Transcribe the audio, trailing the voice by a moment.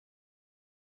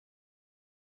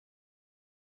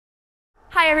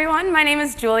Hi everyone, my name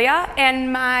is Julia,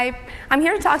 and I'm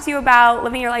here to talk to you about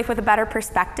living your life with a better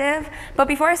perspective. But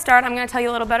before I start, I'm going to tell you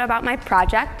a little bit about my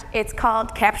project. It's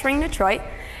called Capturing Detroit,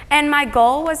 and my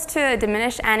goal was to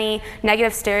diminish any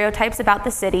negative stereotypes about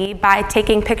the city by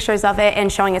taking pictures of it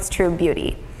and showing its true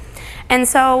beauty. And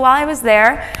so while I was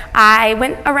there, I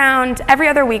went around every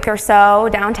other week or so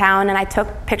downtown, and I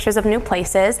took pictures of new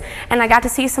places, and I got to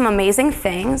see some amazing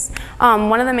things.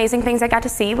 One of the amazing things I got to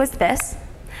see was this.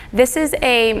 This is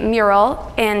a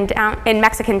mural in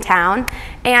Mexican Town,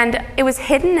 and it was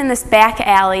hidden in this back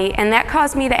alley, and that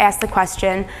caused me to ask the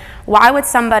question, why would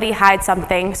somebody hide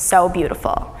something so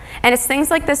beautiful? And it's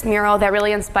things like this mural that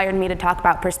really inspired me to talk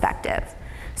about perspective.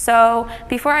 So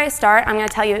before I start, I'm going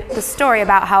to tell you the story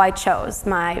about how I chose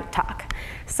my talk.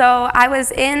 So I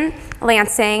was in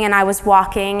Lansing, and I was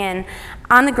walking, and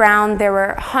on the ground there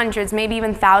were hundreds, maybe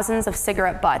even thousands of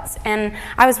cigarette butts, and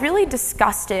I was really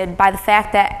disgusted by the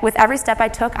fact that with every step I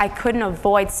took, I couldn't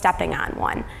avoid stepping on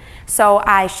one. So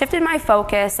I shifted my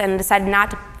focus and decided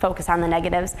not to focus on the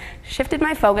negatives, shifted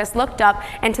my focus, looked up,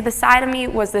 and to the side of me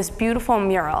was this beautiful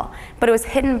mural, but it was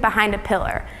hidden behind a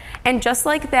pillar. And just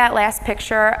like that last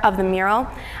picture of the mural,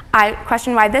 I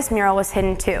questioned why this mural was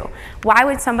hidden too. Why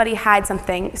would somebody hide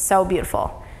something so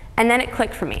beautiful? And then it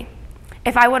clicked for me.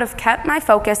 If I would have kept my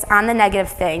focus on the negative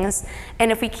things,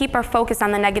 and if we keep our focus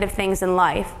on the negative things in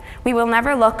life, we will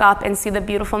never look up and see the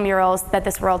beautiful murals that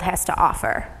this world has to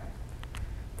offer.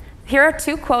 Here are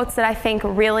two quotes that I think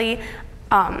really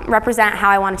represent how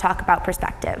I want to talk about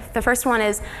perspective. The first one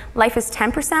is, "Life is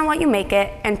 10% what you make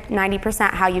it and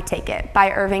 90% how you take it," by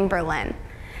Irving Berlin.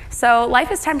 So life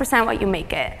is 10% what you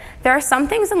make it. There are some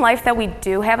things in life that we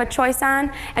do have a choice on,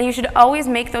 and you should always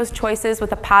make those choices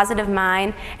with a positive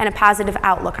mind and a positive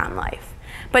outlook on life.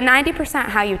 But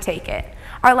 90% how you take it.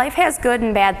 Our life has good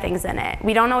and bad things in it.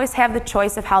 We don't always have the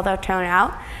choice of how they'll turn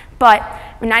out, but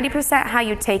 90% how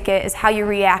you take it is how you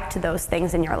react to those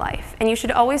things in your life. And you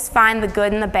should always find the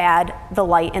good and the bad, the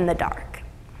light and the dark.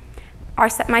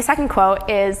 My second quote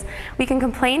is, "We can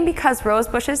complain because rose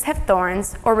bushes have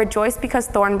thorns, or rejoice because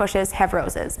thorn bushes have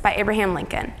roses," by Abraham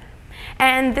Lincoln.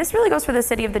 And this really goes for the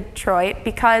city of Detroit,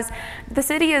 because the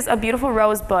city is a beautiful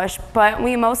rose bush, but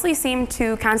we mostly seem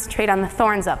to concentrate on the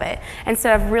thorns of it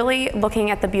instead of really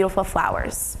looking at the beautiful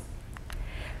flowers.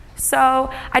 So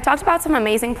I talked about some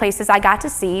amazing places I got to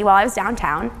see while I was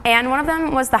downtown, and one of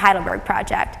them was the Heidelberg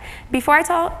Project. Before I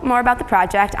tell more about the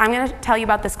project, I'm going to tell you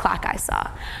about this clock I saw.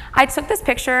 I took this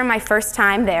picture my first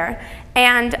time there,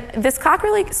 and this clock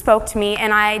really spoke to me,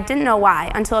 and I didn't know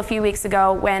why until a few weeks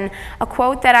ago when a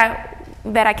quote that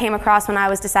I came across when I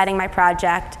was deciding my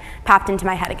project popped into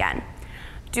my head again.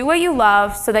 "Do what you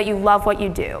love so that you love what you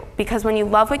do, because when you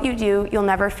love what you do, you'll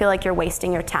never feel like you're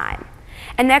wasting your time."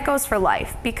 And that goes for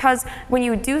life, because when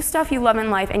you do stuff you love in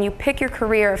life and you pick your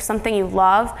career of something you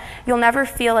love, you'll never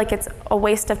feel like it's a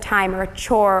waste of time or a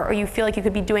chore, or you feel like you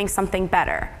could be doing something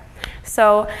better.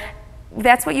 So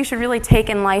that's what you should really take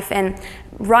in life, and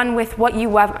run with what you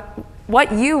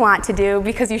want to do,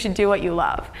 because you should do what you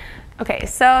love. Okay,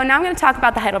 so now I'm going to talk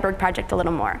about the Heidelberg Project a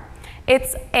little more.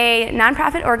 It's a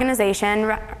nonprofit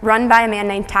organization run by a man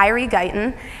named Tyree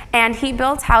Guyton, and he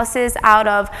builds houses out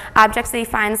of objects that he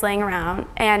finds laying around,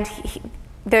 and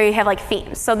there you have like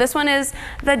themes. So this one is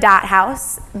the dot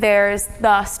house, there's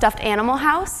the stuffed animal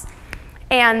house,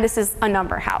 and this is a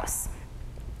number house.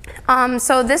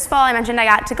 So this fall, I mentioned I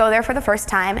got to go there for the first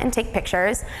time and take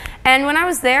pictures. And when I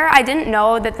was there, I didn't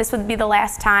know that this would be the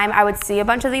last time I would see a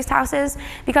bunch of these houses,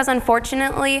 because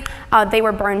unfortunately, they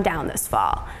were burned down this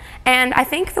fall. And I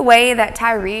think the way that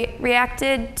Tyree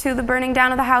reacted to the burning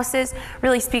down of the houses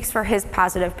really speaks for his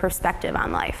positive perspective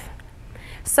on life.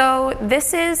 So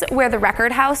this is where the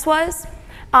record house was.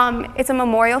 It's a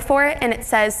memorial for it, and it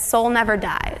says, "Soul never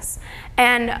dies."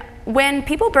 And when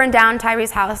people burn down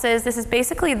Tyree's houses, this is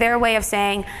basically their way of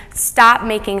saying, stop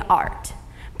making art.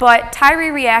 But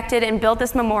Tyree reacted and built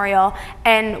this memorial,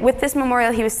 and with this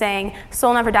memorial he was saying,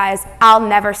 "Soul never dies, I'll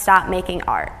never stop making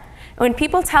art." When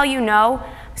people tell you no,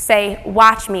 say,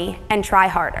 "Watch me and try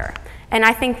harder." And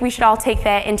I think we should all take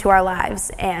that into our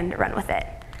lives and run with it.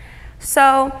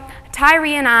 So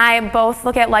Tyree and I both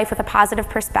look at life with a positive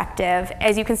perspective,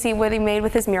 as you can see what he made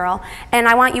with his mural. And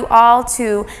I want you all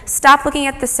to stop looking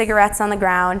at the cigarettes on the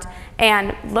ground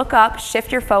and look up,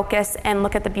 shift your focus, and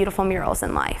look at the beautiful murals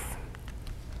in life.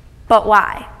 But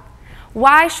why?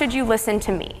 Why should you listen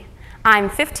to me? I'm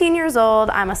 15 years old,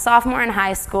 I'm a sophomore in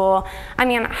high school. I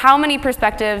mean, how many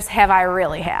perspectives have I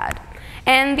really had?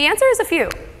 And the answer is a few.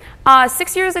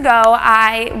 6 years ago,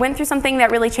 I went through something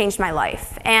that really changed my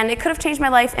life. And it could have changed my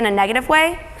life in a negative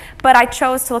way, but I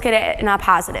chose to look at it in a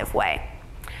positive way.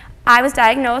 I was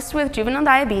diagnosed with juvenile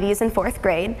diabetes in 4th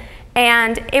grade,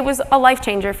 and it was a life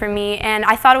changer for me, and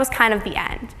I thought it was kind of the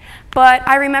end. But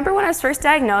I remember when I was first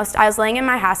diagnosed, I was laying in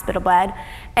my hospital bed,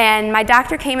 and my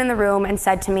doctor came in the room and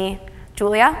said to me,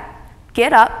 "Julia,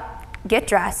 get up, get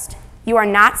dressed. You are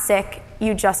not sick,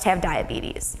 you just have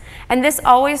diabetes." And this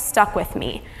always stuck with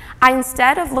me.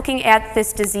 Instead of looking at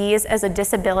this disease as a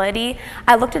disability,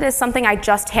 I looked at it as something I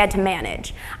just had to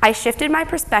manage. I shifted my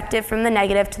perspective from the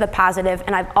negative to the positive,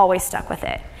 and I've always stuck with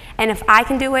it. And if I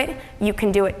can do it, you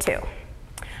can do it too.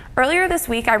 Earlier this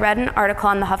week, I read an article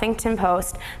on the Huffington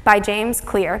Post by James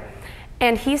Clear,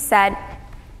 and he said,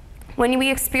 "When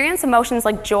we experience emotions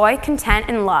like joy, content,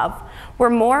 and love,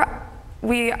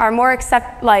 we are more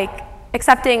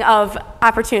accepting of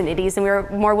opportunities, and we're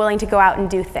more willing to go out and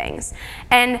do things."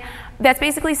 And that's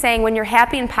basically saying when you're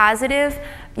happy and positive,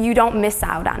 you don't miss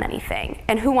out on anything.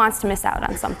 And who wants to miss out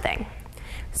on something?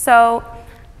 So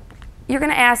you're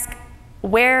going to ask,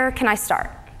 where can I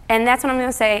start? And that's what I'm going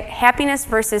to say, happiness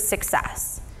versus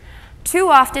success. Too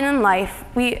often in life,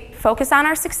 we focus on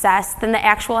our success than the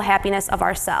actual happiness of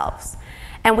ourselves.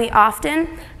 And we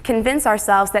often convince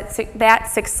ourselves that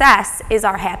success is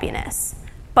our happiness.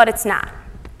 But it's not.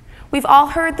 We've all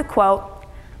heard the quote,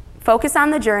 "Focus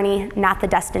on the journey, not the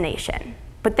destination."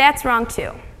 But that's wrong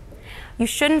too. You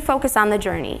shouldn't focus on the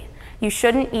journey. You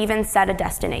shouldn't even set a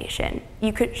destination.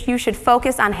 You should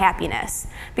focus on happiness,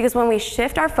 because when we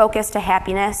shift our focus to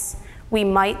happiness, we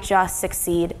might just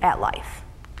succeed at life.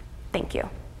 Thank you.